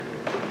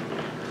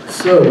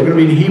So we're going to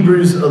be in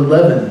Hebrews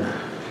 11.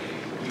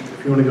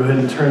 If you want to go ahead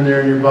and turn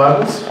there in your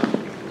Bibles.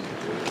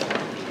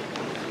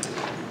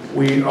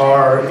 We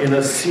are in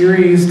a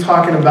series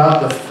talking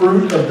about the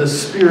fruit of the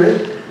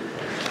Spirit.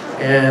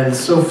 And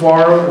so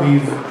far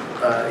we've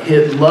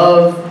hit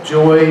love,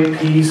 joy,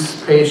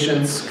 peace,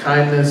 patience,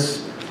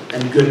 kindness,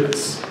 and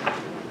goodness.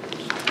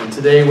 And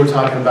today we're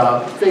talking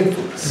about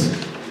faithfulness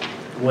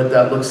and what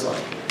that looks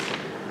like.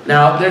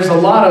 Now, there's a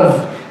lot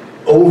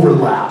of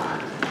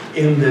overlap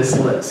in this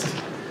list.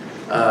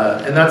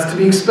 And that's to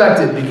be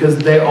expected because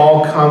they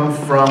all come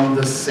from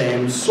the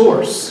same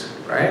source,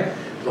 right?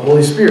 The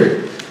Holy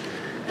Spirit.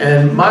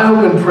 And my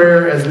hope and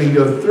prayer as we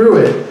go through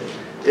it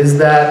is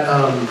that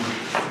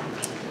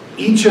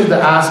each of the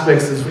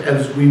aspects,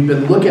 as we've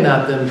been looking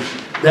at them,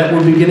 that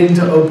we're beginning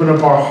to open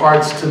up our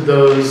hearts to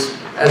those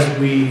as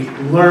we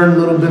learn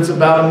little bits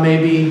about them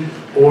maybe,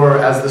 or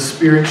as the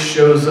Spirit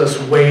shows us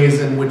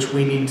ways in which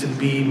we need to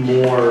be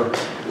more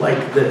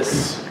like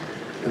this.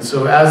 And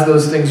so as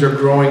those things are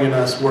growing in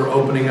us, we're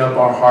opening up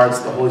our hearts.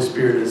 The Holy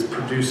Spirit is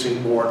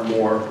producing more and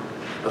more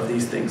of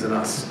these things in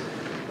us.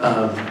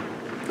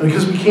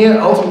 Because we can't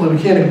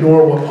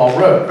ignore what Paul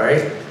wrote,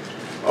 right?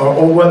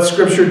 Or what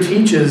Scripture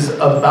teaches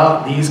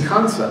about these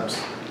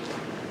concepts.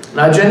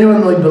 And I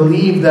genuinely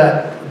believe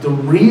that the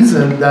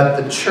reason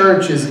that the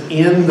church is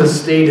in the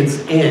state it's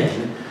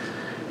in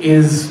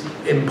is,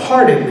 in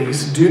part at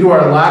least, due to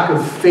our lack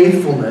of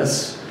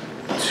faithfulness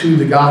to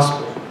the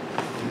gospel.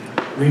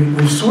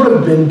 We've sort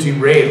of been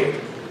derailed,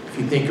 if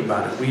you think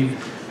about it. We've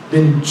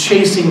been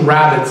chasing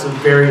rabbits of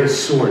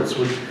various sorts.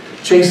 We're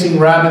chasing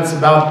rabbits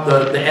about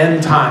the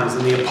end times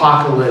and the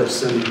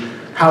apocalypse and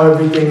how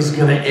everything's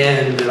going to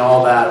end and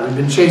all that. We've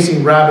been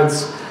chasing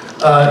rabbits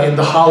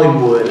into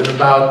Hollywood and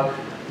about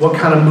what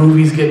kind of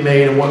movies get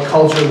made and what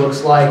culture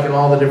looks like and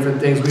all the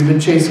different things. We've been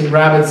chasing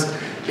rabbits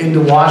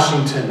into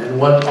Washington and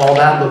what all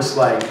that looks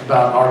like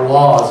about our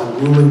laws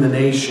and ruling the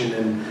nation.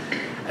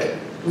 And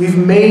we've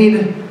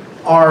made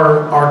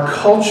our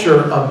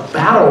culture a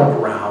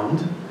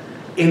battleground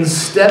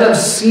instead of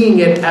seeing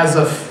it as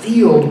a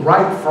field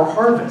ripe for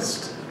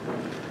harvest.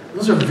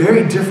 Those are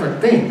very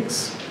different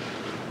things.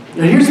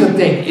 Now here's the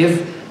thing,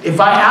 if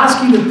I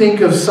ask you to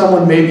think of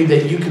someone maybe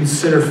that you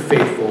consider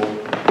faithful,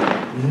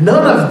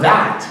 none of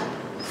that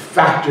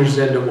factors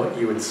into what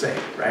you would say,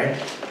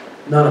 right?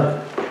 None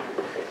of it.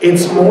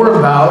 It's more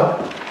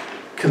about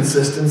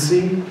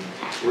consistency,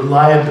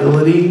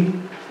 reliability,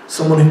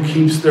 someone who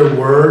keeps their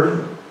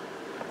word.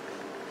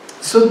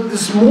 So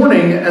this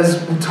morning,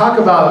 as we talk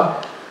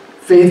about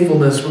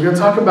faithfulness, we're going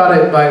to talk about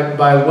it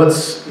by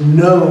what's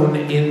known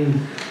in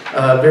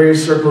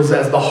various circles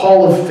as the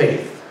Hall of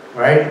Faith,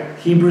 right?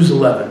 Hebrews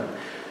 11.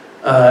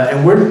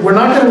 And we're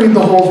not going to read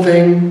the whole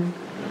thing.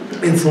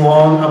 It's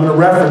long. I'm going to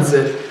reference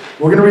it.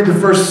 We're going to read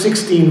the first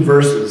 16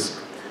 verses.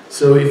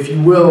 So if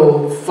you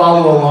will,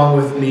 follow along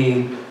with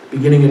me,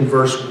 beginning in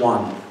verse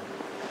 1.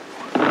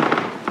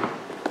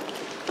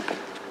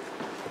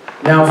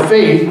 Now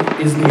faith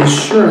is the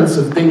assurance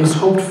of things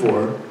hoped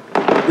for,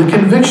 the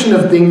conviction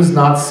of things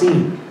not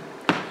seen.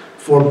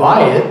 For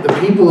by it the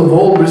people of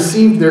old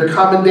received their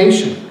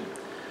commendation.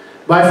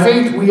 By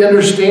faith we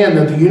understand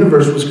that the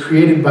universe was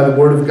created by the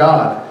word of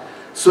God,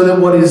 so that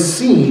what is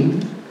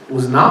seen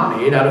was not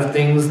made out of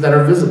things that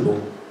are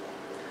visible.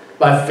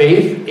 By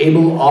faith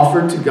Abel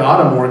offered to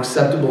God a more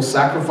acceptable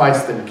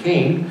sacrifice than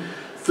Cain,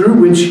 through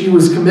which he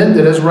was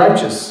commended as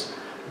righteous,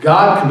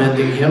 God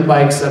commending him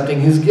by accepting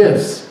his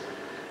gifts.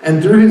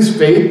 And through his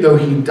faith, though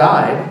he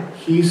died,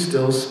 he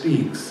still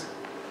speaks.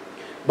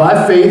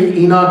 By faith,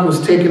 Enoch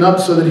was taken up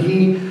so that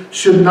he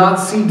should not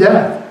see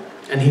death,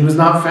 and he was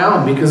not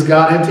found because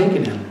God had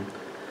taken him.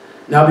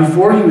 Now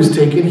before he was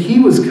taken, he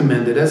was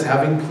commended as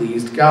having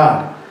pleased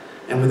God.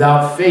 And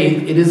without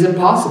faith, it is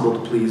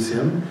impossible to please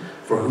him,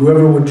 for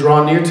whoever would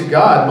draw near to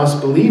God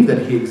must believe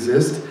that he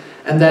exists,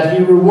 and that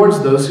he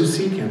rewards those who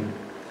seek him.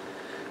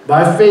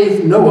 By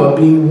faith, Noah,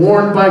 being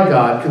warned by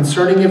God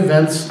concerning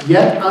events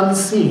yet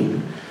unseen,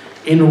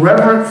 in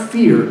reverent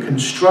fear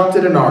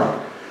constructed an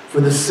ark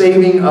for the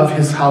saving of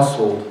his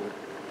household.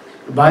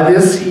 By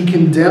this he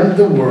condemned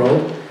the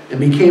world and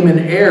became an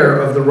heir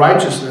of the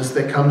righteousness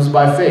that comes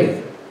by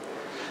faith.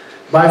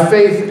 By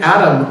faith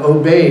Adam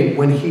obeyed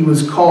when he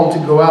was called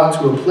to go out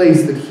to a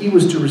place that he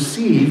was to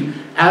receive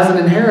as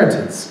an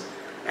inheritance.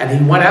 And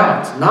he went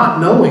out, not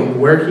knowing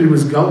where he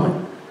was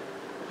going.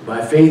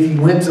 By faith he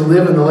went to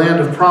live in the land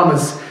of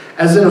promise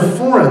as in a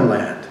foreign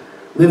land,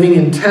 living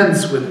in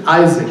tents with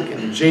Isaac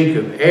and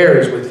Jacob,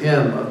 heirs with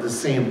him of the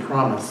same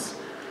promise.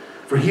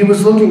 For he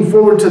was looking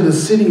forward to the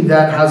city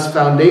that has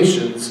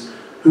foundations,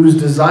 whose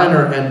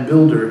designer and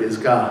builder is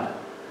God.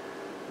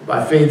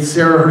 By faith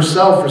Sarah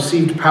herself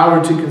received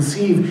power to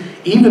conceive,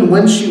 even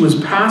when she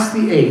was past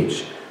the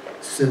age,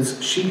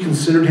 since she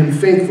considered him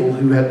faithful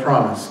who had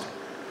promised.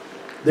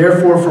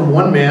 Therefore from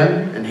one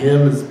man, and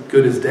him as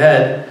good as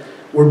dead,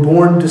 were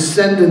born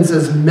descendants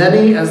as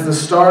many as the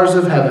stars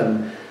of heaven,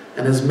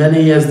 and as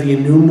many as the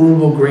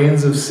innumerable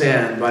grains of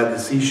sand by the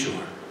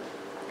seashore.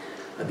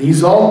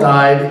 These all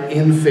died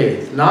in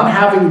faith, not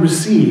having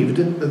received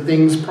the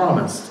things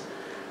promised,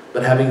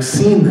 But having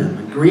seen them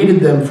and greeted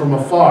them from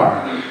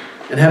afar,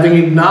 and having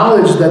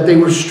acknowledged that they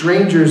were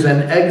strangers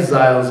and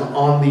exiles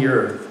on the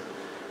earth.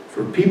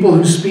 For people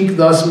who speak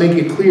thus make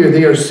it clear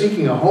they are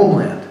seeking a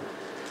homeland.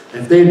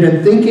 And if they had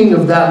been thinking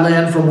of that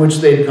land from which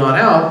they had gone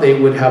out, they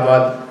would have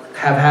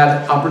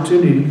had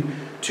opportunity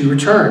to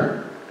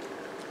return.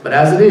 But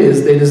as it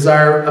is, they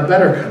desire a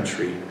better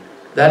country,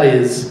 that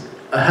is,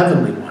 a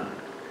heavenly one.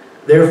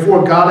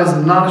 Therefore God is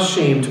not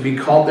ashamed to be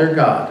called their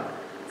God,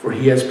 for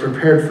he has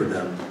prepared for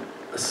them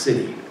a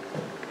city.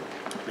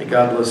 May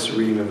God bless the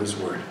reading of his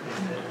word.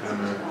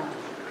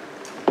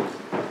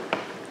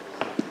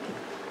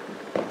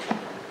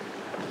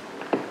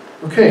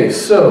 Okay,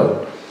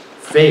 so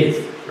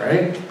faith,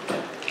 right?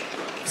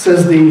 It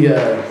says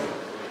the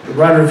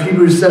writer of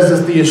Hebrews says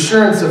it's the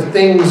assurance of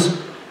things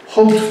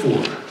hoped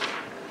for.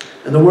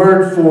 And the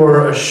word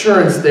for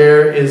assurance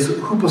there is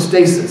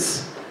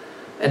hypostasis.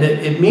 And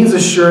it means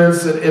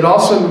assurance. It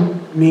also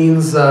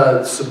means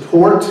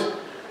support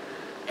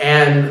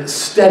and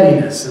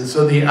steadiness. And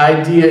so the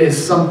idea is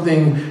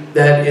something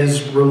that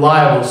is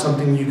reliable,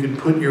 something you could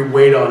put your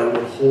weight on and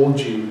will hold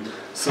you,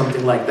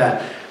 something like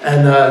that.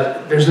 And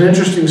there's an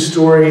interesting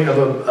story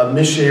of a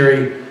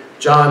missionary,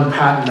 John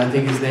Patton, I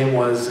think his name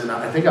was, and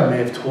I think I may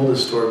have told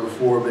this story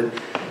before, but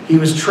he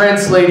was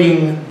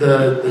translating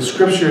the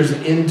scriptures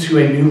into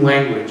a new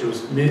language. It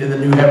was in the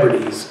New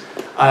Hebrides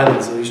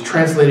Islands, and he was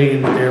translating it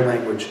into their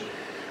language.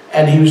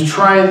 And he was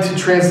trying to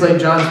translate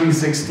John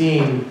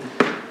 3:16,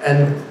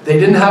 and they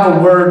didn't have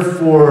a word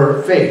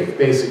for faith,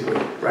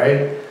 basically,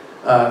 right?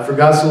 For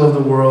God so loved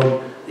the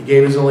world, he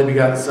gave his only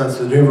begotten Son,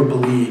 so that whoever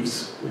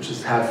believes, which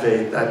is have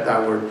faith,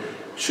 that word,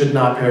 should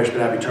not perish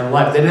but have eternal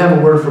life. They didn't have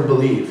a word for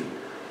believe.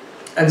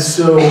 And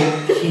so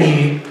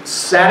he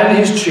sat in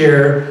his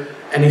chair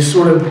and he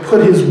sort of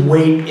put his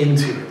weight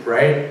into it,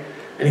 right?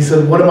 And he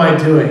said, "What am I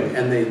doing?"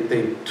 And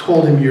they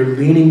told him, "You're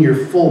leaning your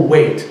full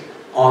weight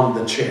on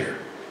the chair."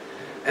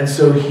 And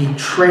so he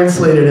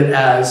translated it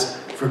as,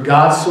 "For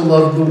God so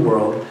loved the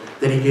world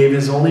that he gave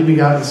his only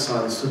begotten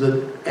Son, so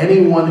that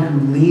anyone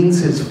who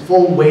leans his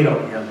full weight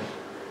on him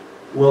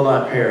will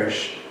not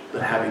perish,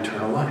 but have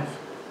eternal life."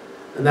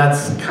 And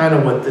that's kind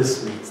of what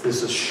this means,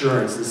 this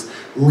assurance, this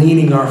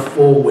leaning our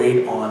full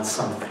weight on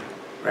something,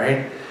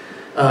 right?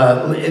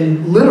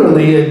 And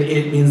literally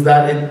it means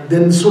that. And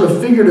then sort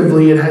of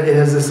figuratively it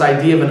has this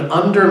idea of an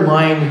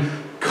underlying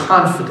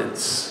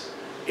confidence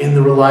in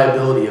the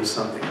reliability of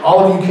something. All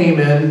of you came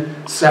in,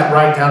 sat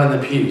right down in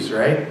the pews,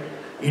 right?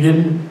 You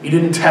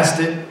didn't test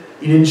it,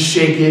 you didn't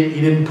shake it,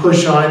 you didn't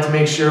push on it to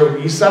make sure.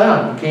 You sat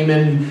down, you came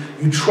in,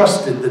 you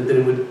trusted that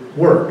it would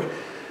work.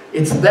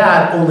 It's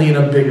that, only in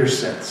a bigger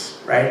sense,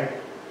 right?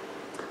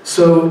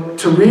 So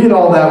to read it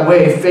all that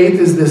way, faith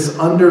is this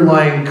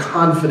underlying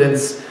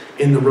confidence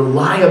in the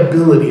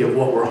reliability of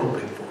what we're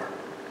hoping for.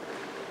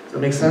 Does that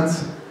make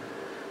sense?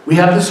 We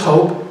have this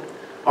hope.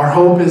 Our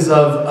hope is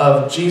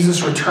of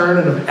Jesus' return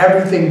and of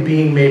everything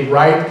being made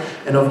right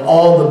and of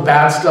all the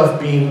bad stuff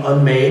being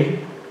unmade,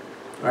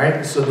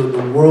 right? So that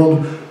the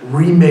world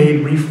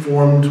remade,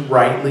 reformed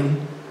rightly,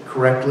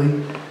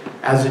 correctly,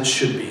 as it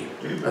should be.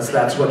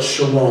 That's what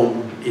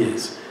shalom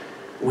is.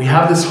 We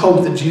have this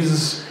hope that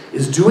Jesus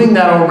is doing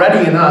that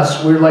already in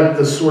us. We're like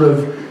the sort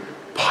of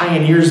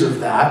pioneers of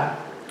that.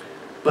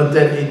 But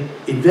that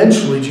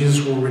eventually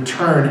Jesus will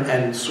return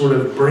and sort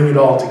of bring it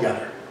all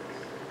together.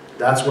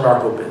 That's what our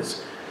hope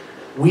is.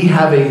 We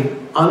have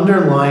an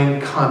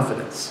underlying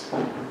confidence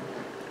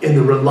in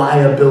the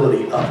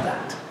reliability of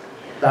that.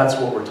 That's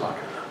what we're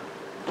talking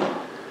about.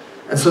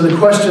 And so the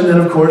question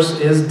then, of course,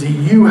 is, do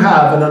you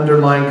have an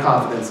underlying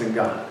confidence in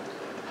God?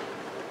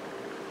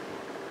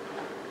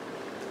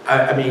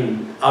 I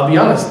mean, I'll be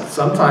honest,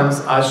 sometimes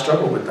I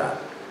struggle with that.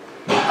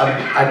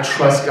 I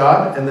trust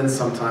God, and then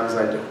sometimes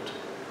I don't.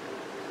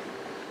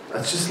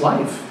 That's just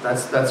life.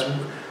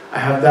 I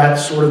have that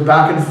sort of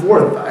back and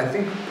forth. I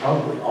think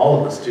probably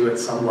all of us do at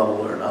some level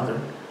or another,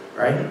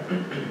 right?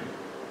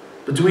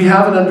 But do we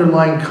have an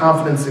underlying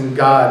confidence in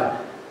God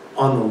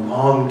on the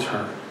long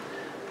term?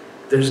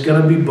 There's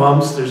going to be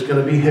bumps, there's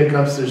going to be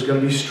hiccups, there's going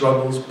to be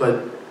struggles,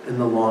 but in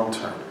the long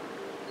term,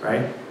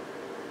 right?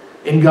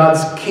 In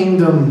God's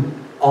kingdom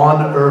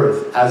on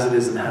earth as it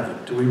is in heaven.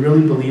 Do we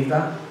really believe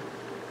that?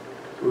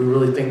 Do we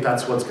really think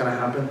that's what's going to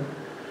happen?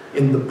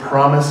 In the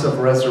promise of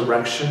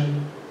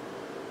resurrection,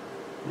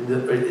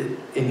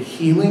 in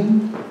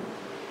healing?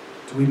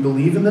 Do we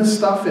believe in this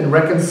stuff? In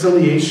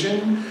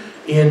reconciliation?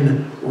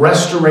 In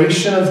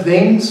restoration of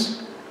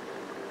things?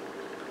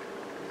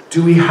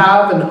 Do we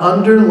have an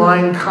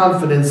underlying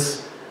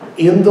confidence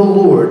in the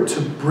Lord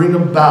to bring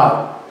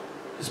about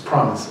his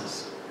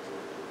promises?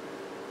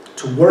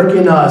 To work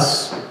in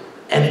us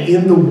and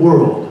in the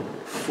world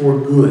for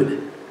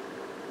good?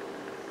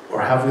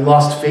 Or have we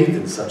lost faith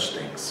in such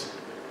things?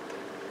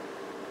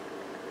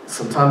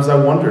 Sometimes I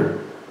wonder.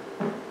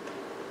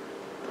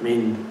 I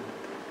mean,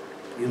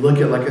 you look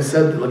at, like I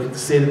said, look at the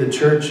state of the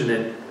church, and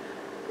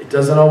it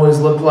doesn't always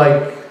look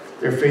like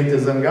their faith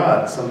is in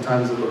God.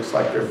 Sometimes it looks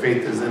like their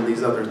faith is in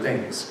these other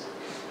things.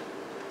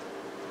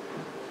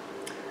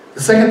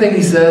 The second thing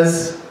he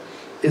says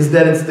is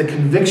that it's the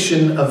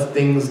conviction of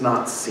things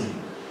not seen.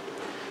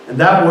 And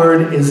that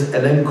word is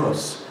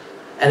elenkos.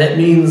 And it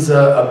means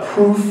a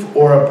proof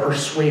or a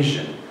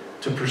persuasion,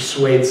 to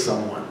persuade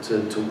someone,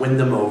 to win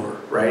them over,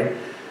 right?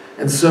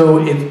 And so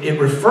it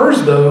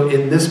refers, though,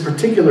 in this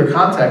particular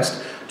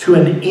context, to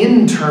an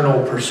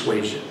internal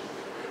persuasion.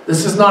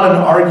 This is not an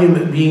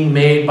argument being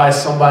made by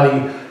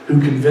somebody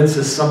who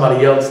convinces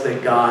somebody else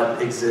that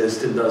God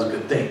exists and does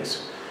good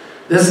things.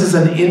 This is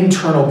an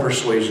internal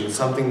persuasion,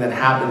 something that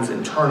happens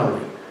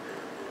internally,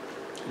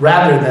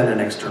 rather than an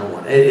external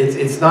one.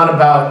 It's not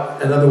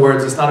about, in other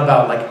words, it's not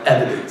about like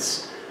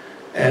evidence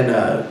and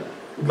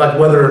like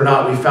whether or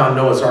not we found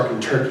Noah's Ark in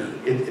Turkey.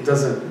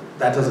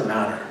 That doesn't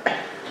matter.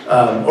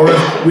 Or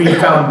if we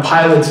found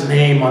Pilate's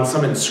name on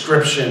some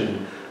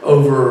inscription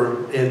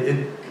over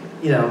it,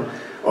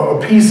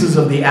 or pieces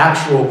of the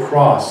actual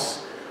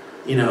cross,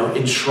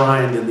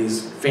 enshrined in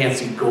these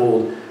fancy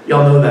gold.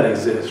 Y'all know that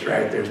exists,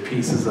 right? There's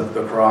pieces of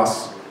the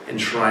cross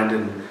enshrined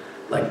in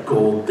like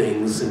gold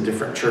things in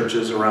different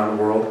churches around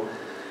the world.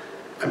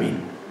 I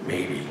mean,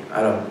 maybe.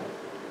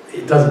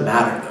 It doesn't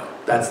matter though.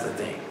 That's the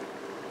thing.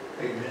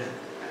 Amen.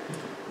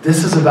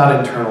 This is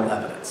about internal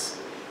evidence.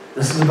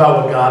 This is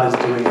about what God is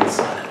doing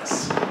inside of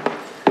us.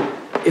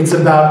 It's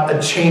about a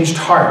changed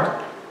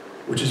heart,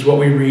 which is what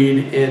we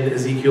read in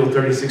Ezekiel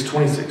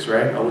 36:26,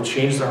 right? I will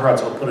change their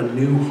hearts. I'll put a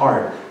new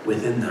heart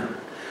within them.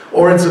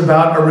 Or it's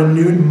about a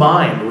renewed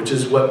mind, which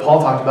is what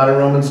Paul talked about in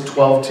Romans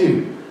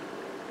 12:2.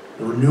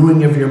 The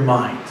renewing of your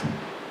mind.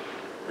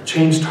 A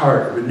changed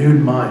heart, a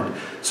renewed mind.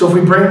 So if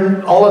we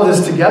bring all of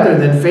this together,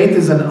 then faith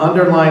is an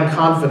underlying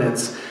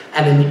confidence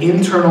and an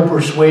internal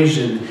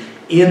persuasion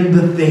in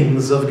the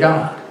things of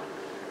God.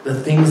 The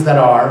things that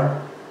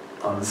are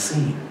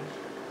unseen.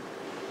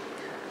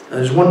 Now,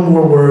 there's one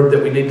more word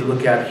that we need to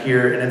look at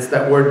here, and it's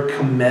that word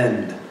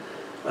commend,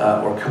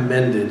 or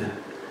commended.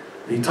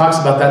 He talks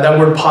about that. That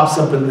word pops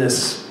up in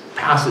this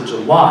passage a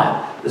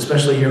lot,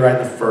 especially here right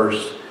in the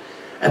first.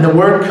 And the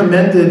word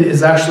commended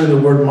is actually the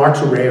word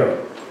martyreo.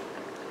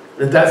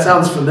 And if that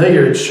sounds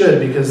familiar, it should,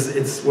 because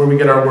it's where we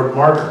get our word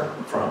martyr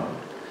from.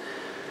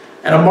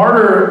 And a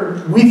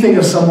martyr, we think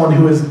of someone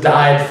who has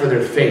died for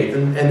their faith.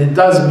 And it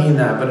does mean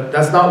that, but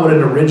that's not what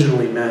it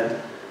originally meant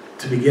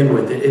to begin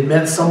with. It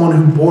meant someone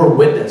who bore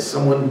witness,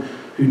 someone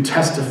who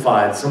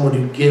testified, someone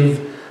who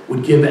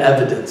would give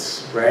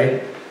evidence,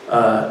 right?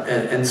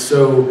 And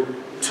so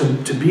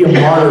to be a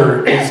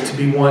martyr is to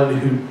be one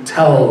who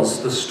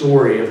tells the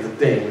story of the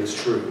thing that's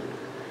true.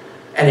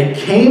 And it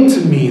came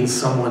to mean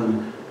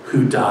someone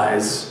who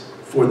dies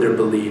for their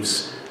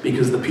beliefs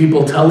because the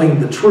people telling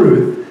the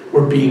truth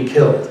were being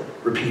killed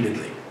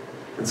repeatedly.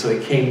 And so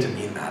it came to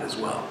mean that as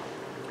well,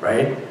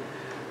 right?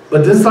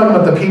 But this is talking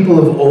about the people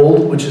of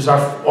old, which is our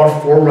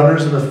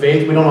forerunners in the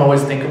faith. We don't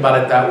always think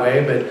about it that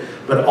way,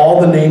 but all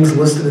the names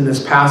listed in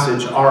this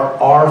passage are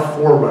our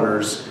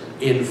forerunners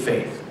in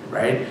faith,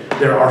 right?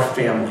 They're our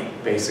family,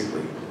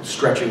 basically,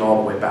 stretching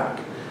all the way back.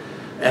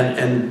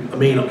 And I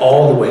mean,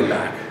 all the way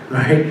back,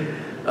 right?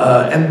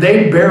 And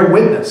they bear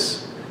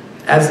witness.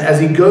 As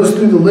he goes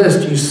through the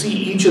list, you see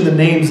each of the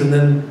names and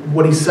then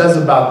what he says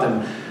about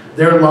them.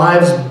 Their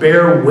lives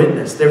bear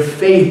witness. Their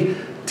faith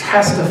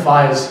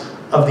testifies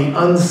of the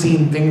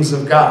unseen things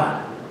of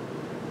God.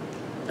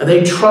 And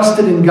they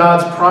trusted in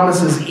God's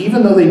promises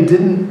even though they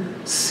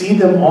didn't see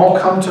them all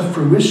come to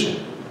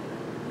fruition.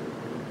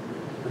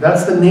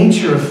 That's the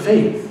nature of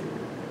faith.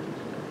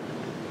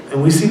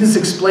 And we see this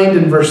explained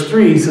in verse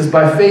 3. He says,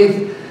 by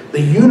faith,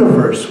 the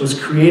universe was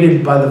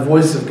created by the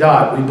voice of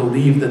God. We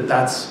believe that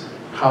that's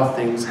how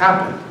things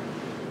happen.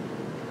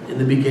 In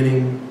the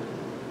beginning,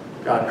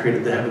 God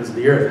created the heavens and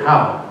the earth.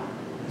 How?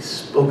 He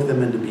spoke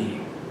them into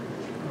being.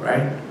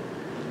 Right?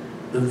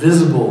 The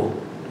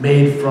visible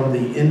made from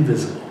the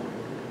invisible.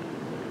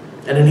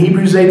 And in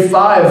Hebrews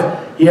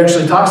 8:5, he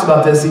actually talks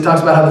about this. He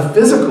talks about how the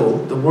physical,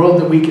 the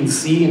world that we can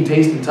see and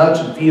taste and touch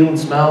and feel and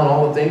smell and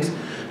all the things,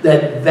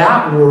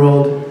 that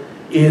world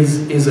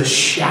is a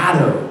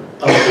shadow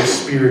of the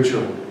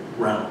spiritual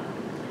realm.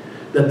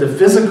 That the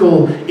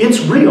physical,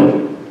 it's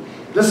real.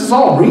 This is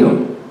all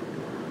real.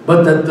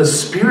 But that the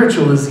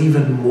spiritual is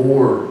even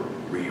more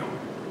real.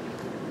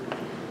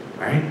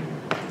 Right?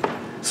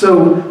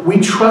 So we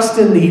trust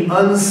in the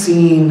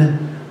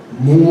unseen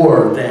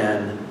more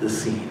than the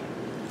seen.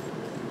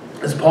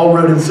 As Paul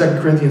wrote in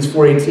 2 Corinthians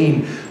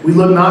 4:18, we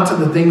look not to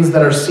the things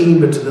that are seen,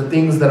 but to the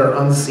things that are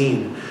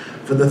unseen.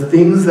 For the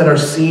things that are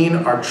seen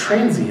are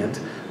transient,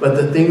 but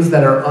the things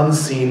that are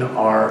unseen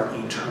are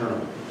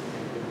eternal.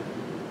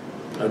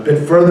 A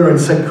bit further in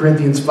 2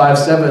 Corinthians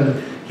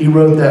 5:7, he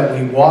wrote that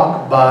we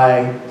walk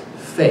by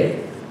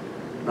faith,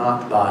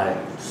 not by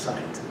sight.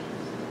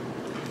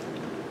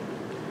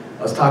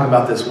 I was talking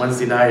about this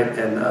Wednesday night,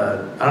 and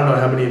I don't know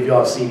how many of y'all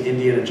have seen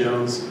Indiana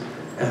Jones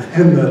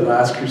and the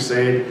Last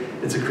Crusade.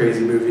 It's a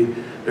crazy movie.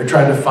 They're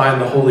trying to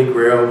find the Holy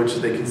Grail, which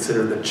they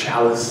consider the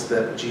chalice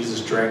that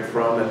Jesus drank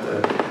from.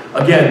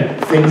 Again,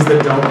 things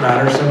that don't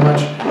matter so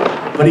much.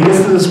 But he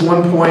gets to this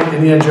one point,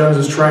 Indiana Jones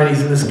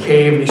he's in this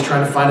cave, and he's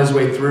trying to find his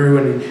way through,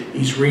 and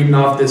he's reading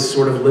off this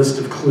sort of list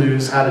of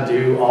clues, how to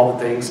do all the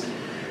things.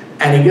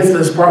 And he gets to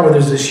this part where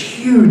there's this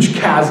huge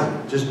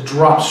chasm, just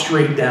drops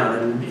straight down.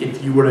 And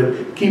if you were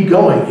to keep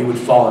going, you would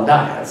fall and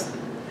die. That's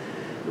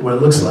what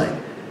it looks like.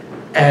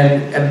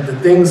 And the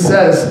thing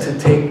says to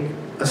take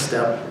a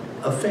step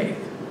of faith.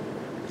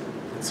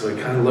 And so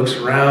he kind of looks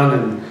around,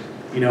 and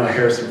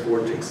Harrison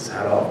Ford takes his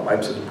hat off,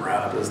 wipes his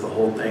brow, does the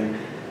whole thing.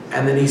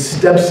 And then he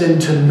steps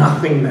into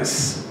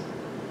nothingness.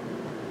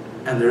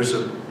 And there's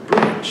a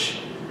bridge.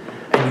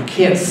 And you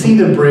can't see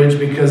the bridge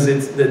because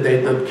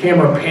the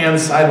camera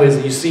pans sideways,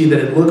 and you see that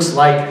it looks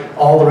like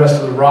all the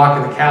rest of the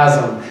rock in the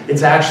chasm.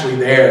 It's actually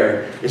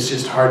there. It's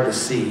just hard to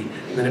see.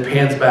 And then it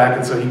pans back,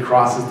 and so he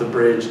crosses the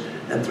bridge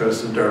and throws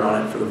some dirt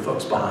on it for the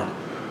folks behind,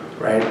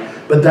 right?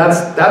 But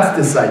that's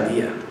this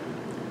idea.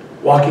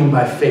 Walking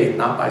by faith,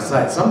 not by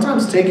sight.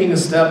 Sometimes taking a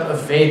step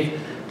of faith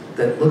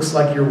that looks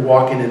like you're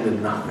walking into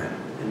nothing,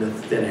 into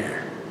thin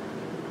air,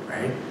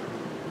 right?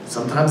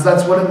 Sometimes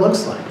that's what it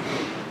looks like.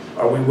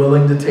 Are we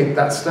willing to take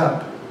that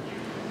step?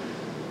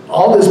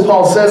 All this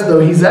Paul says, though,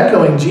 he's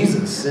echoing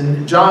Jesus.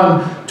 In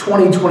John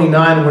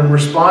 20:29, when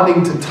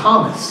responding to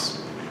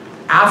Thomas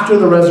after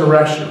the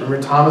resurrection,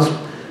 remember Thomas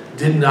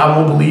I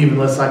won't believe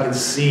unless I can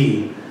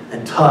see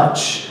and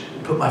touch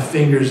and put my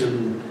fingers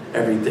in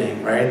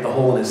everything, right? The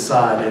hole in his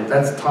side.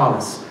 That's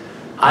Thomas.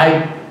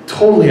 I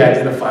totally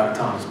identify with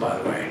Thomas, by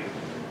the way.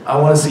 I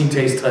want to see,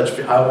 taste, touch.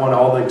 I want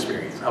all the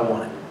experience. I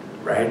want it,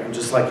 right? I'm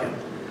just like him.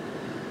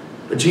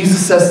 But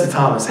Jesus says to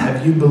Thomas,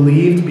 have you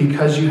believed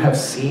because you have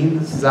seen?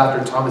 This is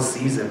after Thomas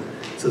sees him.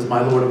 He says,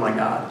 my Lord and my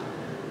God.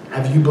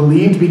 Have you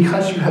believed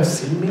because you have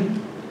seen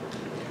me?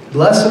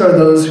 Blessed are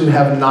those who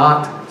have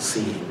not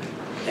seen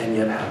and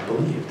yet have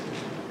believed.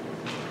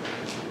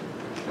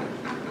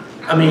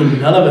 I mean,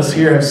 none of us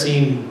here have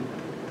seen,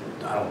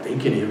 I don't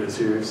think any of us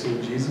here have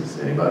seen Jesus.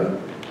 Anybody?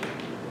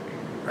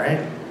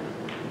 Right?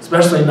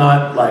 Especially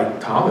not like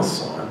Thomas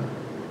saw him.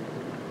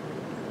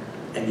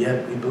 And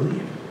yet we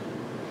believe.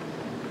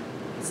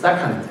 It's that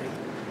kind of thing.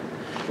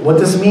 What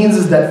this means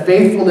is that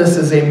faithfulness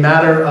is a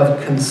matter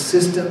of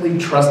consistently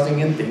trusting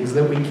in things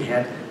that we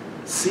can't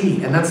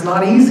see. And that's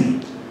not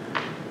easy.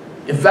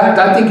 In fact,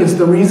 I think it's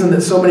the reason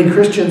that so many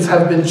Christians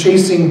have been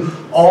chasing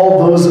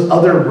all those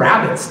other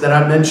rabbits that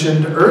I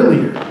mentioned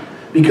earlier.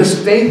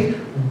 Because faith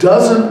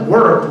doesn't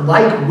work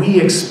like we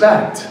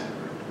expect.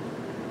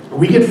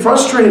 We get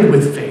frustrated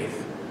with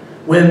faith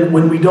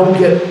when we don't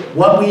get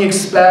what we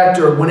expect,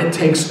 or when it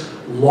takes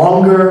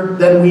longer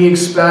than we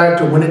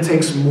expect, or when it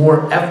takes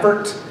more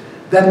effort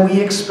than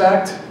we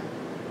expect.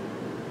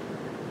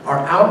 Our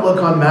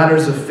outlook on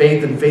matters of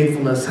faith and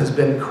faithfulness has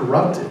been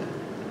corrupted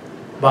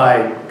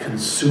by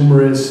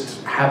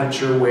consumerist,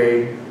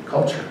 have-it-your-way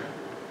culture.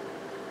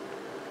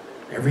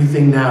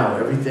 Everything now,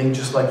 everything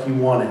just like you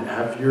want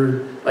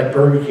it. Like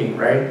Burger King,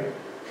 right?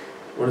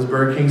 What does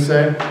Burger King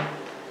say?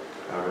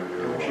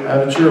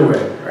 Have it your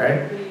way,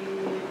 right?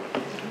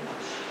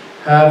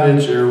 Have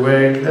it your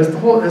way. That's the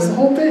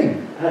whole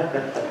thing.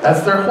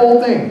 That's their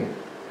whole thing.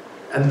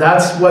 And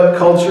that's what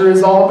culture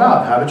is all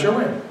about. Have it your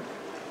way.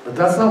 But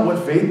that's not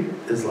what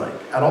faith is like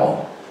at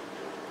all.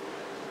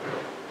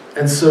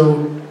 And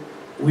so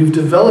we've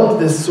developed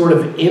this sort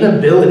of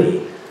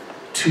inability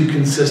to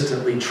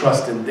consistently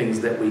trust in things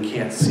that we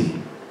can't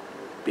see,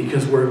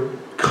 because we're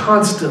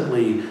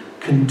constantly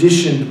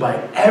conditioned by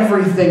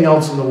everything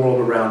else in the world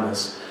around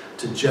us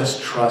to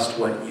just trust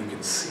what you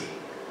can see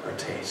or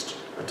taste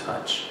or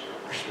touch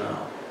or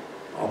smell,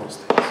 all those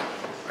things,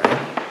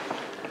 right?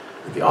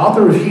 But the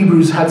author of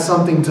Hebrews had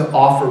something to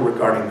offer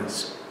regarding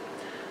this.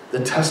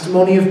 The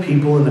testimony of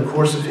people in the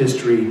course of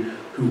history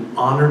who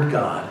honored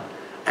God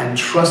and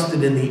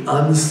trusted in the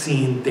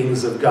unseen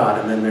things of God,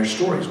 and then their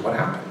stories, what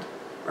happened,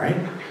 right?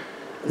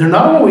 And they're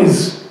not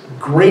always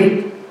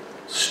great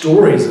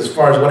stories as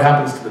far as what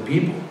happens to the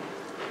people.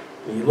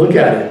 When you look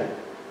at it,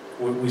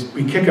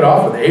 we kick it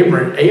off with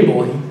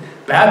Abel.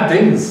 Bad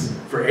things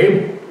for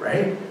Abel,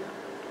 right?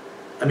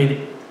 I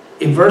mean,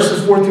 in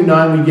verses 4 through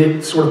 9, we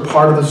get sort of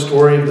part of the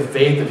story of the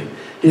faith, of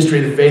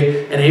history of the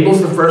faith, and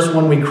Abel's the first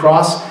one we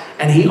cross,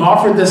 and he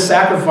offered this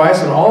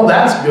sacrifice, and all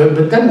that's good,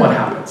 but then what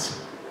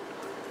happens?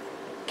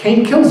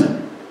 Cain kills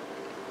him.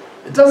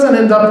 It doesn't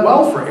end up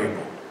well for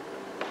Abel.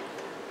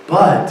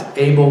 But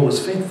Abel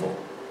was faithful.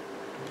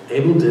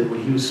 Abel did what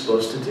he was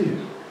supposed to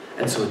do.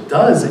 And so it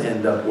does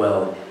end up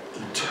well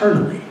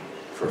eternally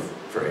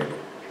for Abel,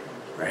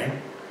 right?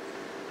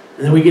 And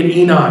then we get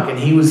Enoch, and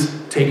he was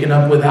taken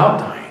up without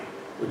dying,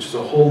 which is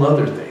a whole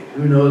other thing.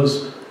 Who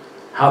knows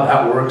how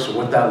that works or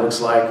what that looks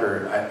like,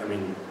 or I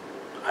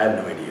have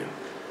no idea.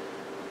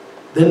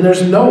 Then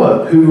there's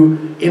Noah,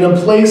 who in a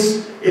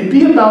place, it'd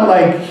be about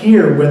like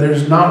here where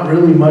there's not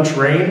really much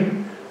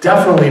rain,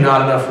 definitely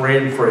not enough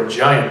rain for a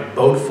giant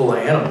boat full of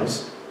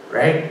animals,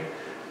 right?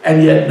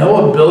 And yet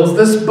Noah builds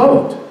this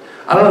boat.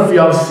 I don't know if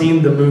y'all have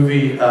seen the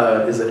movie,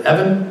 is it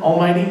Evan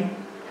Almighty?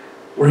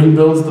 Where he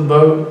builds the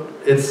boat.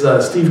 It's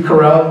Steve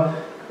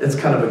Carell. It's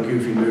kind of a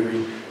goofy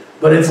movie.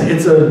 But it's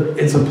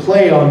a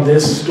play on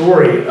this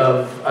story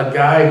of a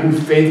guy who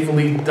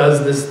faithfully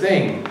does this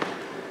thing.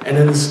 And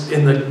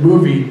in the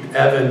movie,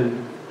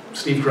 Evan,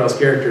 Steve Carell's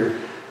character,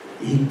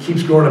 he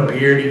keeps growing a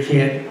beard. He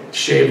can't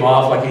shave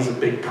off like he's a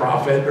big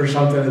prophet or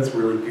something. It's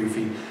really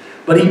goofy.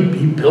 But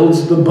he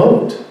builds the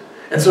boat.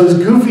 And so as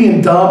goofy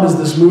and dumb as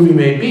this movie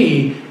may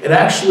be, it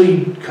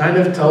actually kind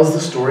of tells the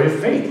story of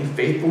faith. He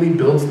faithfully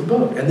builds the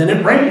boat. And then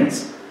it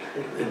rains.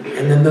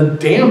 And then the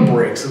dam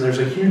breaks and there's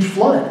a huge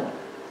flood.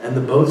 And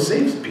the boat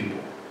saves people.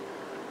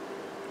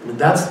 I mean,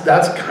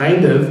 that's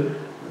kind of,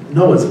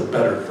 Noah's a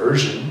better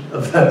version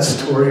of that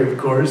story, of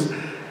course.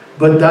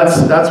 But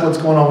that's what's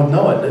going on with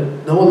Noah.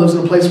 Noah lives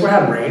in a place where it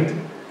hadn't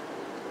rained.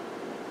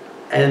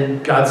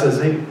 And God says,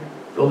 hey,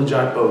 build a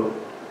giant boat.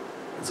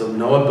 And so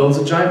Noah builds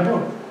a giant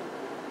boat.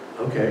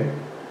 Okay.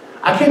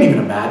 I can't even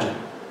imagine.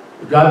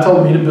 If God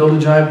told me to build a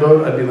giant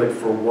boat, I'd be like,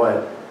 for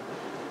what?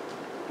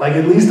 Like,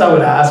 at least I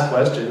would ask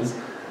questions.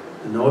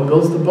 And Noah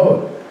builds the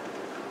boat.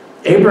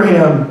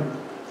 Abraham,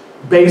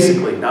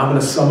 basically, now I'm going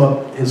to sum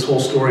up his whole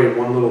story in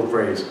one little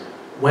phrase,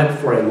 went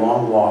for a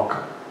long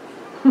walk.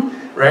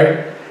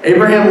 Right?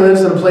 Abraham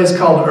lives in a place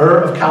called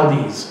Ur of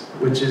Chaldees,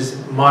 which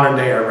is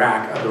modern-day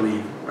Iraq, I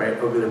believe, right?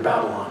 Over to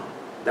Babylon,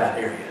 that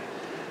area.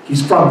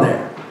 He's from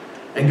there.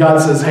 And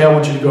God says, hey, I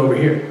want you to go over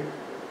here.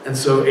 And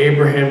so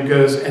Abraham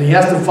goes, and he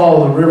has to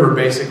follow the river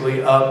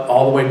basically up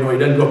all the way north. He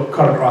doesn't go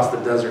cut across the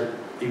desert.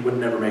 He would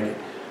never make it.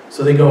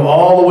 So they go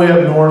all the way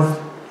up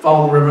north,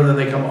 follow the river, and then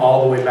they come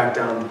all the way back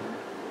down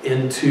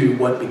into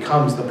what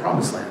becomes the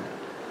Promised Land.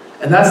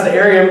 And that's the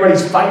area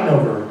everybody's fighting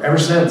over ever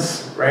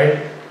since,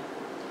 right?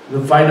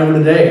 They're fighting over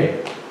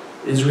today.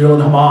 Israel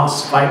and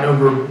Hamas fighting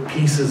over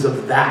pieces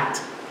of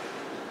that.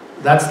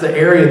 That's the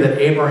area that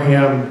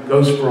Abraham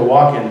goes for a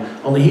walk in.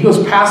 Only he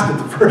goes past it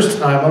the first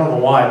time. I don't know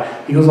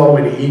why. He goes all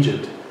the way to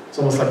Egypt. It's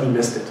almost like he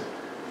missed it.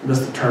 He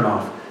missed the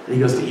turnoff. And he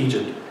goes to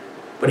Egypt.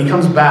 But he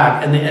comes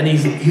back, and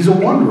he's a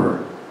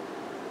wanderer.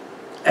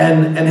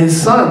 And his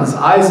sons,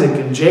 Isaac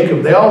and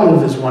Jacob, they all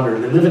live as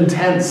wanderers. They live in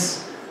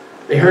tents.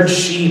 They herd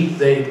sheep.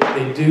 They're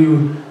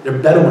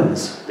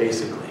Bedouins,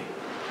 basically.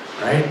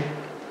 Right?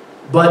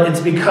 But it's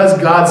because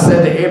God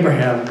said to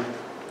Abraham,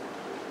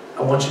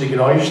 I want you to get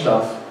all your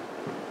stuff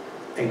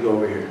and go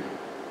over here.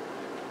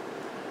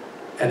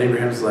 And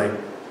Abraham's like,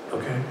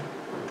 okay.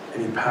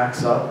 And he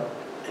packs up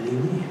and he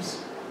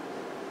leaves.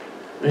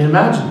 I mean,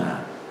 imagine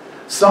that.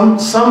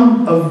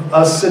 Some of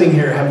us sitting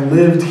here have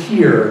lived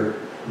here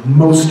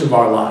most of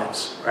our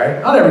lives,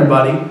 right? Not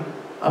everybody.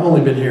 I've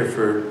only been here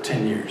for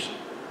 10 years,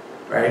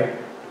 right?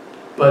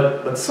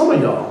 But some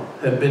of y'all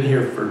have been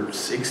here for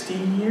 60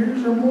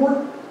 years or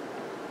more,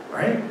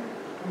 right?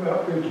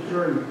 About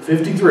 53.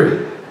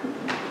 53,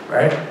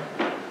 right?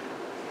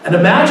 And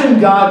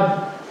imagine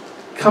God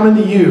coming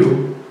to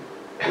you,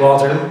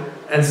 Walter,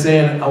 and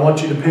saying, I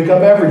want you to pick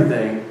up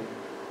everything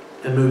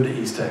and move to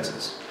East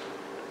Texas.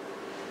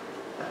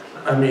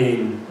 I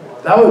mean,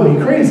 that would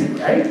be crazy,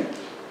 right?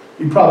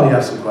 You'd probably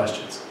have some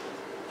questions.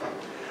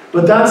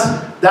 But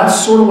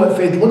that's sort of what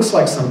faith looks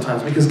like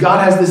sometimes, because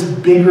God has this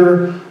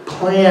bigger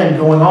plan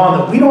going on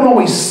that we don't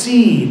always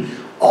see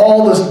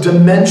all those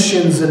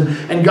dimensions,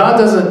 and God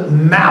doesn't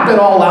map it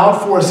all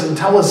out for us and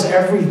tell us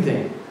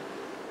everything.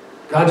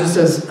 God just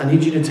says, I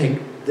need you to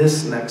take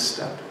this next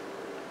step.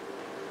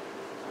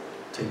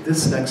 Take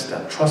this next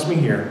step. Trust me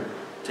here.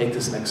 Take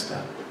this next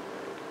step.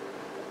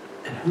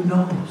 And who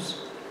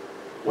knows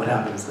what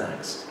happens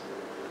next?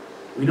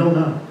 We don't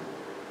know.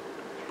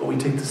 But we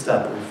take the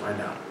step and we find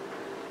out.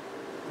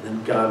 And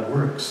then God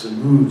works and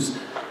moves.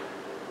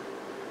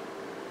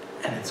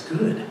 And it's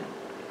good.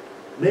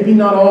 Maybe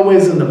not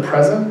always in the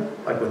present,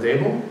 like with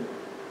Abel,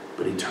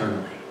 but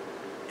eternally.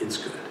 It's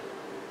good.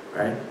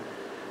 Right?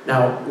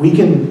 Now, we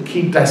can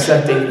keep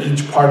dissecting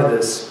each part of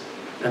this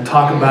and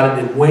talk about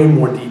it in way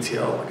more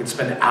detail. I could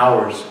spend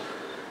hours.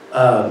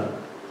 But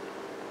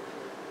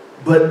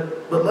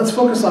let's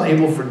focus on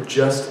Abel for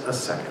just a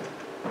second.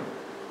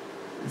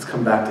 Let's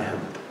come back to him.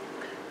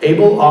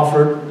 Abel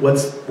offered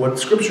what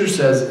Scripture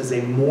says is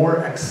a more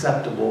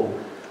acceptable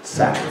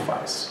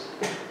sacrifice.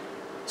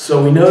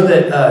 So we know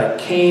that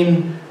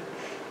Cain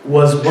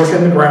was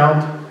working the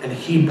ground, and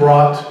he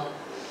brought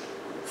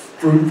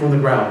fruit from the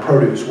ground,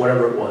 produce,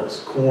 whatever it was,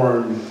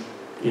 corn,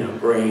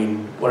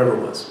 grain, whatever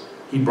it was.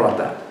 He brought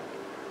that.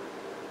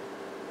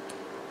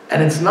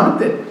 And it's not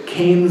that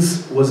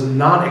Cain's was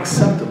not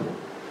acceptable.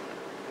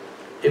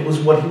 It was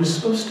what he was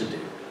supposed to do,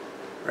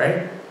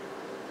 right?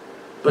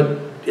 But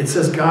it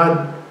says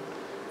God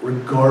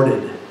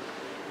regarded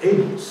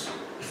Abel's.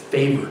 He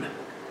favored.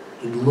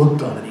 He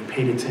looked on it. He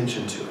paid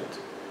attention to it.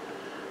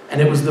 And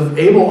it was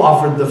Abel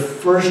offered the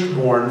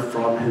firstborn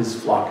from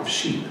his flock of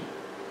sheep.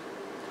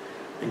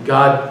 And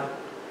God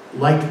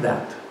liked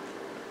that.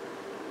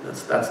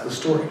 That's the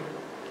story.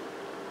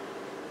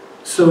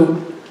 So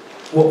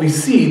what we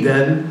see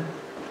then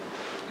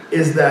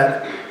is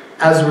that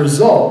as a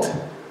result,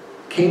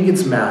 Cain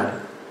gets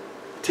mad,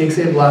 takes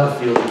Abel out of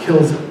the field, and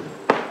kills him.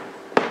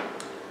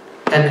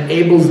 And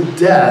Abel's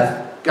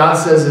death, God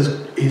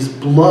says his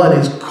blood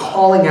is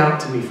calling out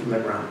to me from the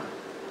ground.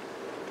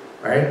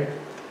 Right?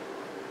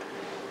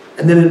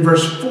 And then in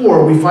verse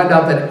 4, we find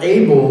out that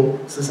Abel,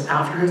 says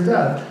after his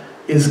death,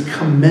 is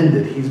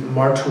commended. He's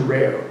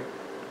martyreo.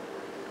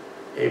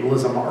 Abel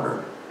is a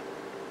martyr.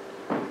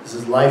 as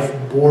his life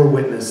bore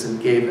witness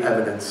and gave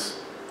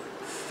evidence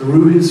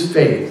through his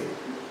faith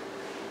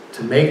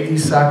to make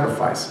these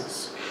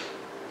sacrifices.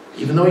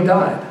 Even though he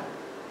died,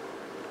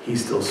 he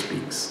still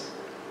speaks.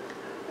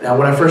 Now,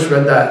 when I first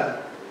read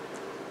that,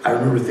 I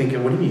remember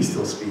thinking, what do you mean he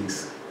still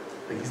speaks?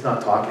 Like, he's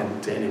not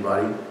talking to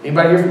anybody.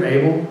 Anybody here from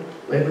Abel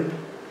lately?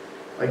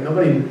 Like,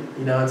 nobody,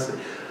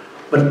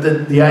 but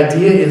the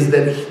idea is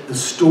that the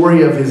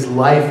story of his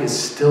life is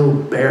still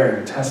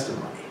bearing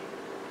testimony.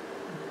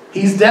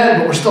 He's dead,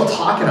 but we're still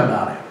talking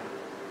about him.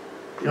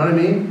 You know what I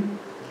mean?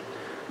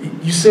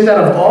 You say that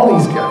of all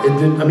these guys.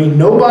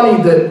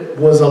 Nobody that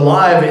was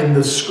alive in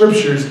the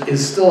scriptures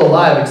is still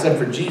alive except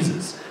for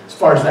Jesus, as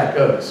far as that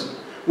goes.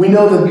 We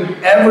know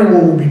that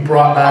everyone will be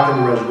brought back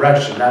in the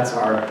resurrection. That's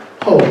our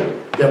hope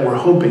that we're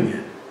hoping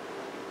in.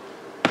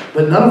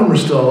 But none of them are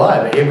still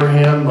alive.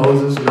 Abraham,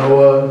 Moses,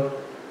 Noah,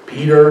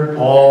 Peter,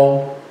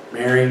 Paul,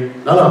 Mary,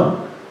 none of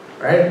them,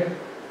 right?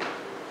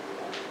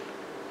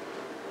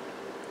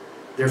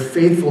 Their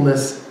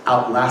faithfulness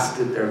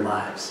outlasted their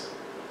lives.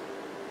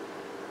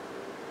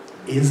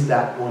 Is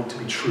that going to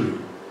be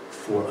true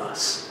for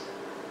us?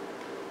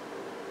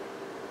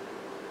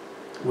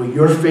 Will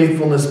your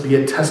faithfulness be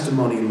a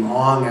testimony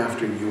long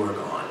after you are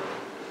gone?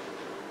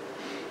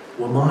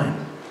 Will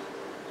mine?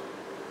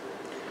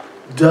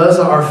 Does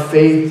our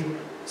faith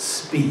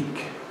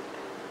speak?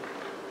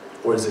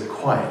 Or is it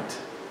quiet?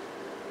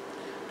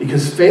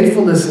 Because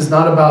faithfulness is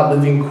not about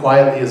living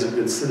quietly as a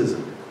good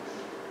citizen.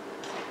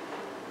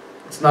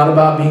 It's not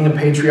about being a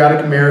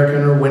patriotic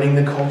American or winning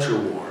the culture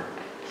war.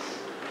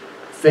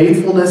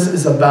 Faithfulness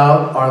is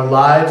about our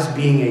lives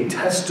being a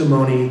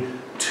testimony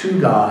to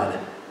God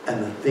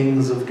and the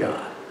things of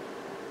God.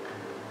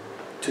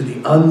 To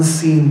the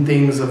unseen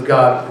things of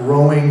God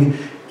growing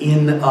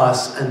in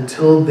us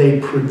until they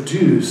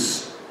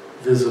produce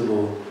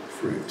visible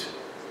fruit.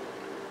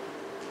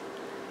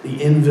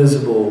 The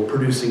invisible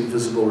producing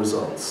visible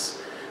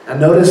results. And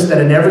notice that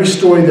in every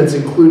story that's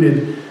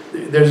included,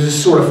 there's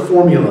this sort of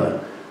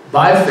formula.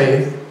 By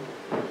faith,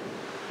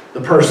 the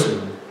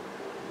person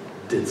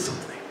did something.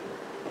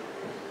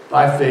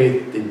 By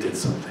faith, they did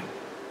something.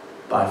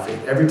 By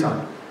faith, every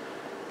time.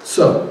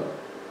 So,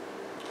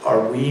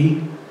 are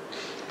we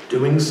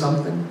doing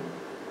something?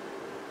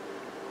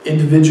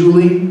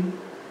 Individually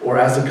or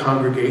as a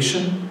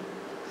congregation?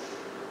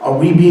 Are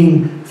we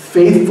being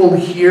faithful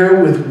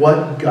here with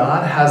what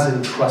God has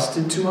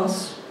entrusted to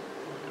us?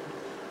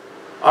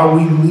 Are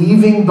we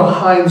leaving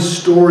behind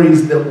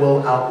stories that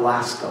will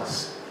outlast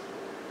us?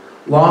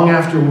 Long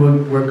after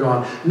we're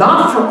gone.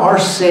 Not for our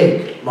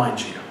sake,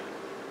 mind you.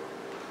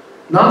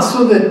 Not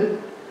so that,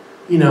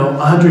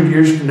 100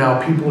 years from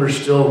now, people are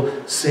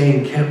still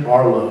saying Kent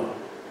Barlow.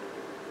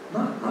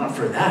 Not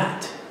for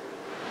that.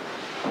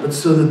 But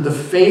so that the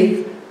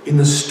faith in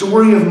the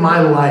story of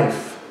my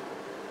life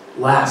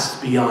lasts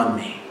beyond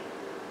me.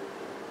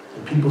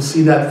 And people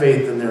see that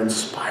faith and they're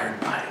inspired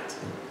by it.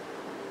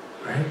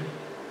 Right?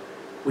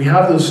 We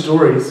have those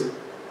stories.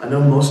 I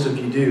know most of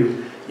you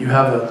do. You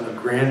have a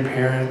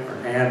grandparent or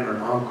an aunt or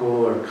an uncle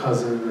or a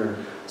cousin or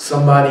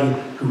somebody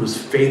who was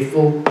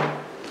faithful,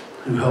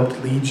 who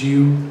helped lead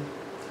you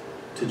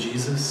to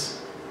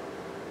Jesus.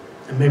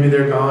 And maybe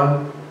they're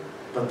gone,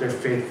 but their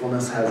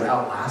faithfulness has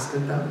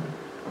outlasted them.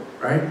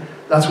 Right?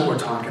 That's what we're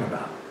talking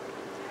about.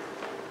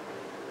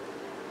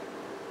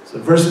 So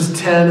verses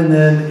 10 and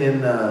then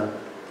in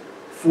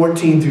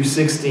 14 through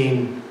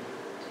 16,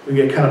 we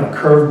get kind of a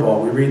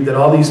curveball. We read that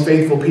all these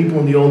faithful people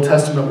in the Old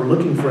Testament were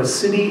looking for a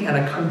city and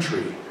a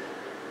country.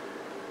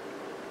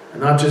 And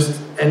not just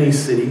any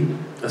city,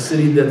 a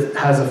city that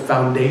has a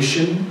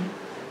foundation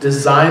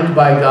designed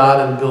by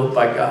God and built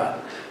by God.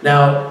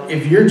 Now,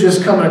 if you're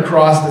just coming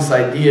across this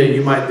idea,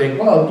 you might think,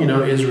 well,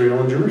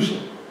 Israel and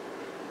Jerusalem.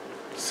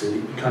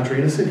 City, country,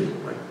 and a city.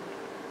 Like,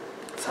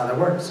 that's how that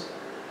works.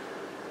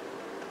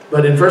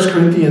 But in 1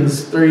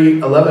 Corinthians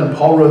 3:11,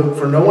 Paul wrote,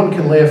 "For no one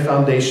can lay a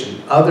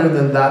foundation other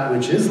than that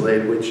which is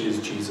laid, which is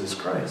Jesus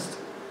Christ."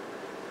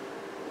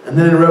 And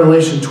then in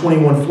Revelation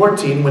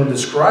 21:14, when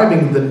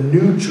describing the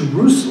New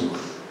Jerusalem,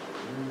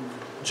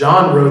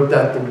 John wrote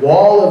that the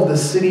wall of the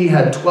city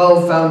had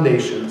 12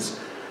 foundations,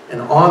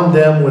 and on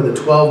them were the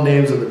 12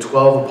 names of the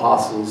 12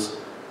 apostles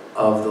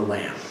of the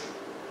Lamb.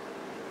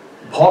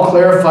 Paul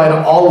clarified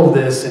all of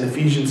this in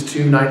Ephesians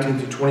 2:19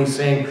 through 20,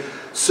 saying,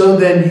 "So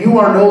then you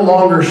are no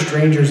longer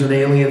strangers and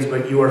aliens,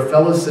 but you are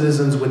fellow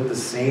citizens with the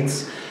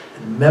saints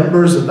and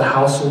members of the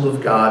household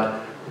of God,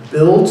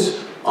 built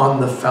on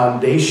the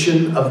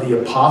foundation of the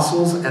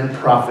apostles and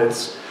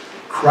prophets,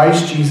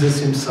 Christ Jesus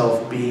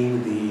himself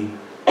being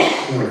the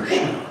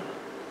cornerstone."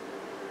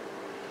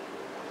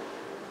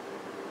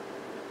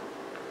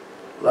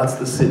 Well, that's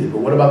the city,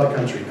 but what about the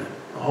country then?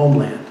 The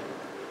homeland.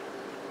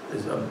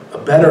 There's a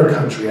better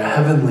country, a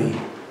heavenly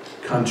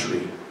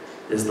country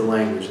is the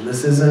language. And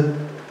this isn't,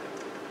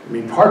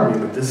 pardon me,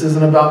 but this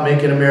isn't about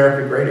making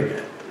America great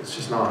again. It's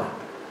just not.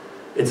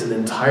 It's an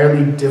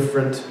entirely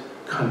different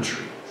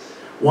country.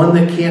 One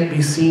that can't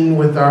be seen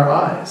with our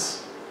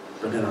eyes,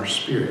 but in our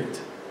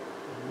spirit.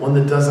 One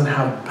that doesn't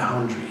have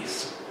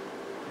boundaries.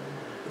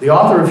 The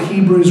author of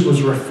Hebrews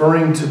was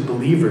referring to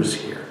believers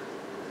here,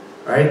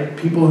 right?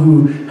 People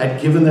who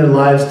had given their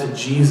lives to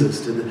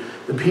Jesus, to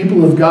the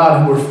people of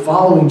God who were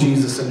following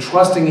Jesus and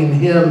trusting in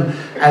him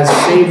as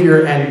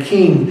Savior and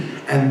King.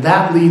 And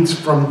that leads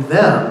from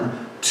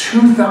them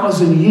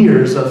 2,000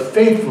 years of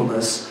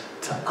faithfulness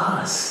to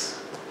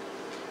us.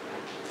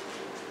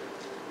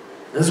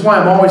 This is why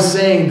I'm always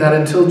saying that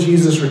until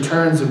Jesus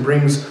returns and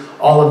brings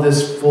all of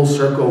this full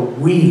circle,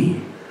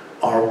 we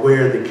are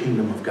where the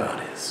kingdom of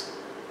God is.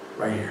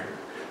 Right here.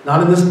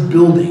 Not in this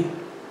building,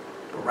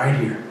 but right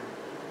here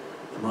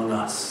among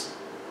us.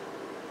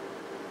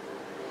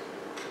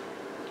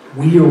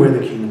 We are where the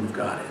kingdom of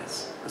God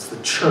is. That's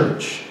the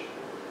church.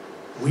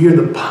 We are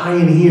the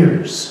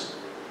pioneers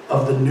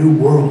of the new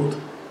world.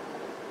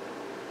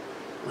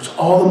 Which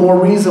all the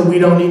more reason we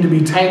don't need to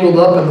be tangled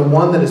up in the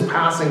one that is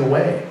passing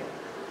away.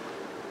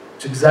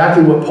 It's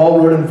exactly what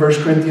Paul wrote in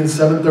 1 Corinthians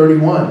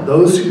 7:31.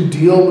 Those who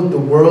deal with the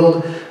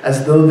world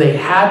as though they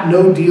had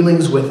no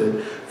dealings with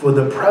it, for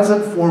the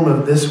present form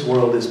of this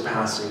world is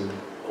passing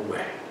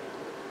away.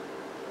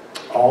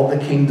 All the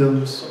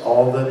kingdoms,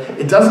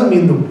 it doesn't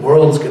mean the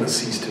world's going to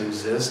cease to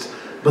exist,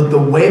 but the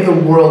way the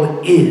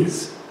world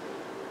is,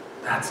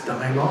 that's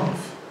dying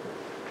off.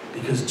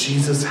 Because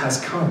Jesus has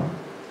come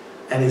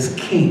and is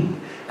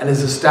king and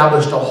has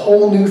established a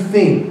whole new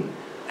thing,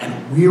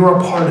 and we're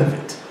a part of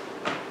it.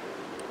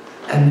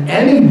 And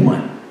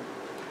anyone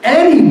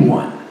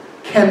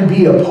can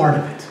be a part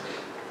of it.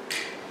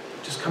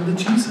 Just come to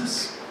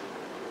Jesus.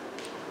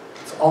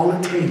 That's all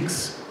it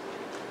takes.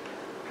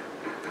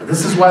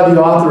 This is why the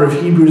author of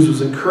Hebrews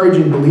was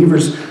encouraging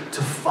believers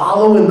to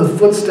follow in the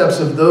footsteps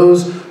of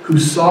those who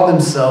saw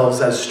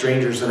themselves as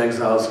strangers and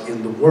exiles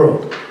in the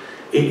world.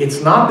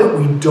 It's not that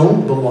we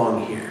don't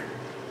belong here.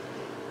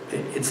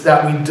 It's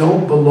that we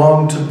don't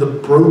belong to the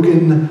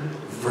broken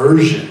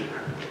version.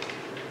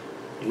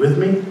 You with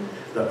me?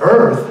 The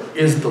earth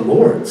is the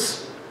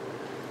Lord's.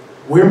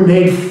 We're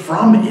made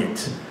from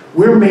it.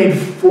 We're made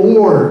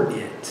for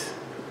it.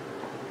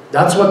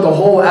 That's what the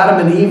whole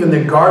Adam and Eve in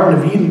the Garden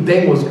of Eden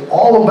thing was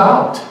all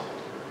about.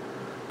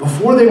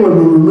 Before they were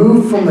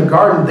removed from the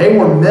garden, they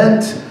were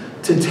meant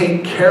to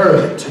take care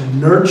of it, to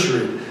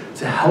nurture it,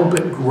 to help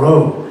it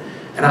grow.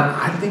 And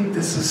I think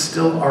this is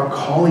still our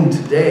calling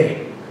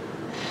today.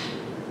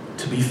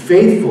 To be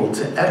faithful,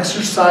 to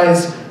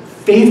exercise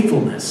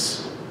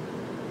faithfulness.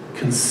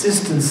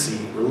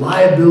 Consistency,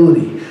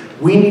 reliability.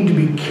 We need to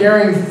be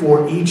caring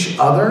for each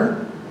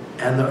other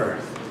and the earth.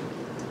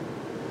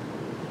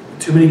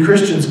 Too many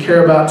Christians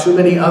care about too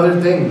many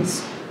other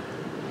things.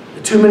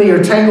 Too many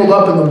are tangled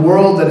up in the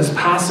world that is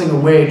passing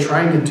away,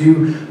 trying to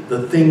do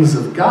the things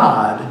of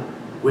God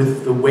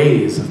with the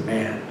ways of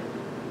man.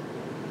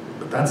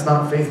 But that's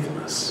not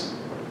faithfulness.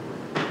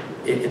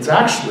 It's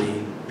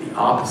actually the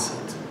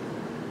opposite.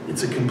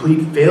 It's a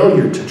complete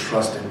failure to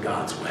trust in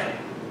God's way,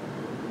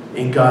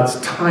 in God's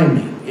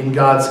timing, in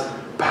God's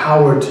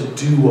power to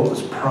do what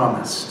was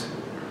promised.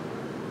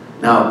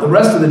 Now, the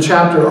rest of the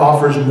chapter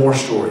offers more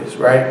stories,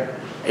 right?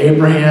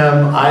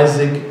 Abraham,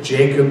 Isaac,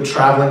 Jacob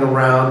traveling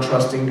around,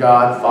 trusting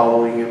God,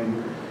 following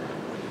him.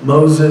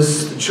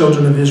 Moses, the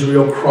children of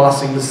Israel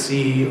crossing the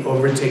sea,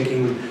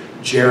 overtaking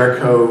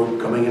Jericho,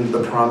 coming into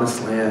the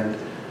promised land.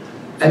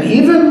 And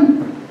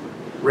even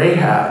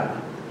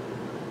Rahab,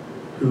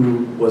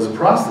 who was a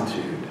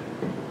prostitute,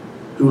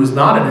 who was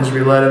not an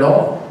Israelite at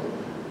all.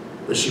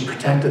 But she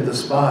protected the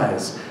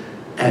spies.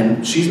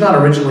 And she's not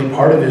originally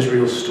part of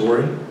Israel's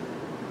story,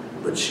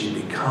 but she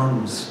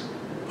becomes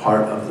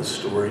part of the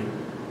story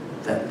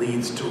that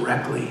leads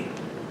directly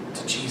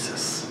to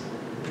Jesus.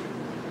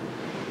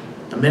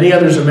 And many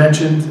others are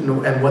mentioned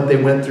and what they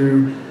went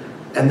through.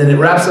 And then it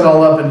wraps it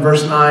all up in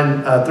verse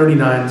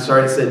 39. It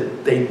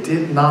said, they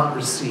did not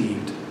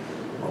receive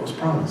what was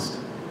promised.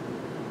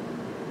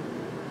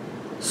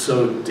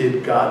 So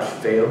did God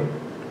fail?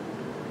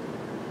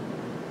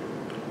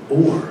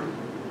 Or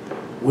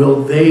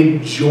will they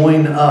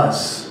join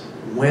us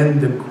when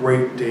the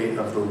great day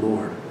of the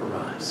Lord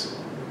arrives?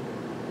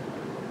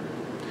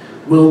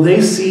 Will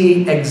they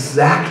see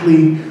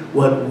exactly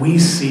what we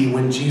see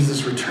when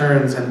Jesus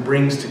returns and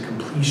brings to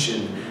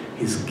completion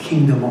his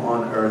kingdom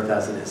on earth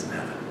as it is in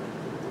heaven?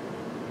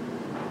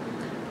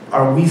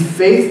 Are we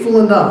faithful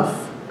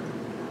enough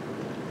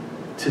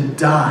to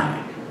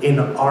die in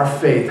our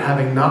faith,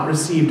 having not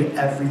received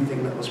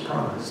everything that was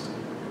promised?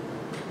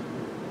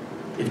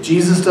 If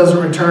Jesus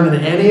doesn't return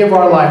in any of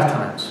our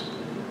lifetimes,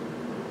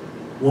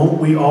 won't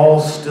we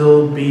all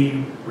still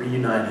be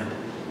reunited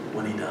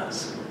when he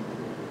does?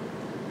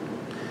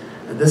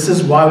 And this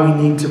is why we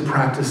need to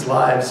practice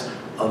lives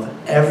of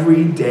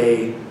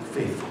everyday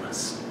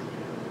faithfulness.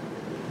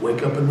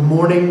 Wake up in the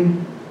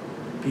morning,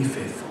 be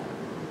faithful.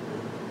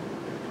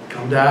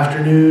 Come to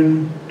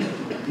afternoon,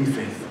 be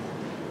faithful.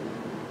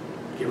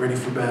 Get ready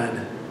for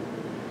bed,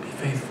 be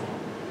faithful.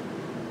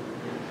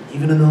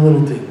 Even in the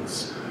little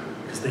things,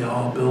 because they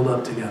all build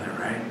up together,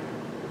 right?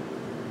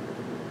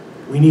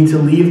 We need to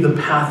leave the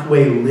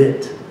pathway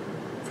lit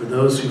for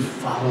those who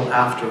follow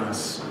after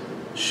us,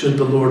 should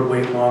the Lord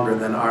wait longer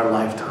than our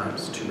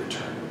lifetimes to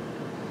return.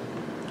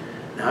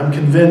 Now, I'm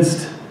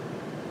convinced,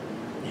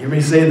 hear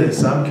me say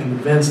this, I'm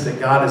convinced that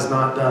God is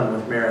not done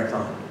with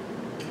Marathon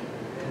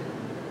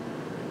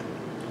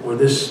or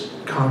this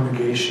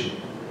congregation.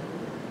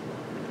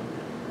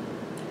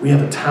 We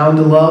have a town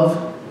to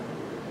love.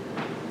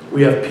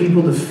 We have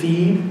people to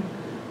feed.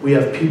 We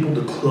have people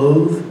to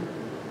clothe.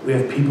 We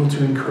have people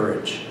to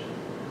encourage.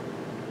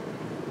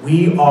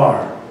 We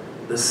are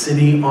the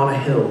city on a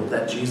hill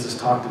that Jesus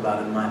talked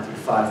about in Matthew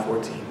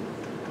 5:14.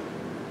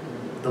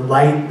 The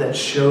light that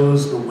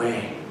shows the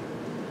way.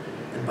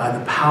 And by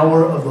the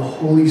power of the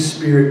Holy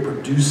Spirit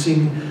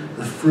producing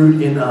the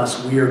fruit in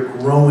us, we are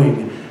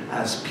growing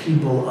as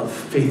people of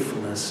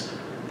faithfulness,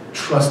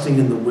 trusting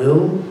in the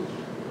will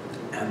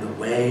and the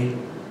way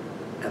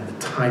and the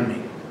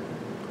timing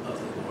of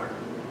the Lord.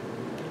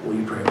 Will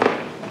you pray with me?